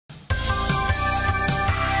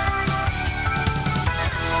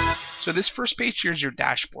So this first page here is your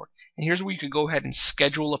dashboard, and here's where you could go ahead and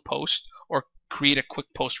schedule a post or create a quick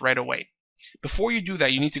post right away. Before you do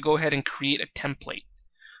that, you need to go ahead and create a template.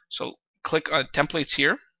 So click on templates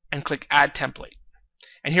here and click add template.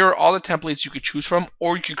 And here are all the templates you could choose from,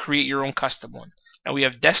 or you could create your own custom one. Now we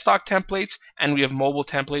have desktop templates and we have mobile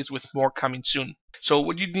templates, with more coming soon. So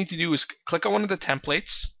what you need to do is click on one of the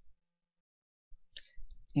templates,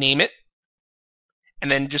 name it, and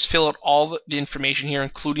then just fill out all the information here,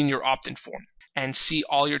 including your opt-in form, and see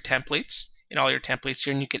all your templates in all your templates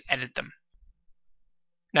here, and you can edit them.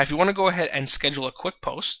 Now if you want to go ahead and schedule a quick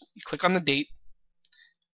post, you click on the date,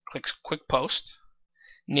 click quick post,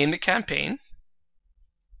 name the campaign,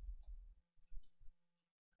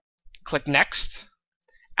 click next,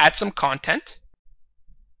 add some content,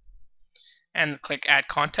 and click add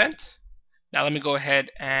content. Now let me go ahead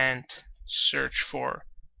and search for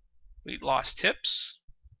weight loss tips,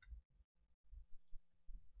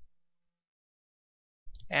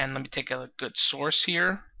 and let me take a good source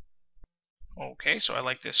here. Okay, so I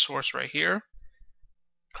like this source right here.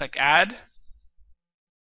 Click add,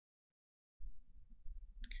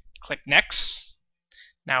 click next.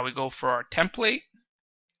 Now we go for our template.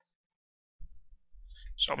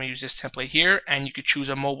 So I'm going to use this template here, and you could choose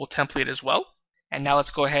a mobile template as well. And now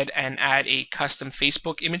let's go ahead and add a custom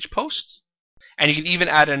Facebook image post. And you can even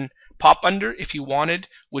add a pop under if you wanted,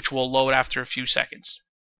 which will load after a few seconds.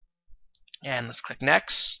 And let's click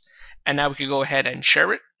next. And now we can go ahead and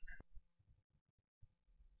share it.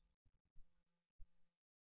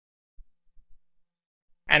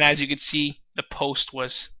 And as you can see, the post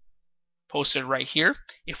was posted right here.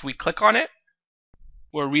 If we click on it,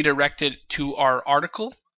 we're redirected to our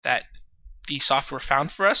article that the software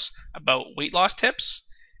found for us about weight loss tips,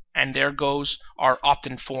 and there goes our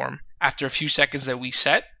opt-in form after a few seconds that we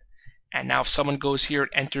set. And now if someone goes here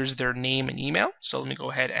and enters their name and email, so let me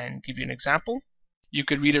go ahead and give you an example. You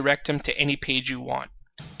could redirect them to any page you want.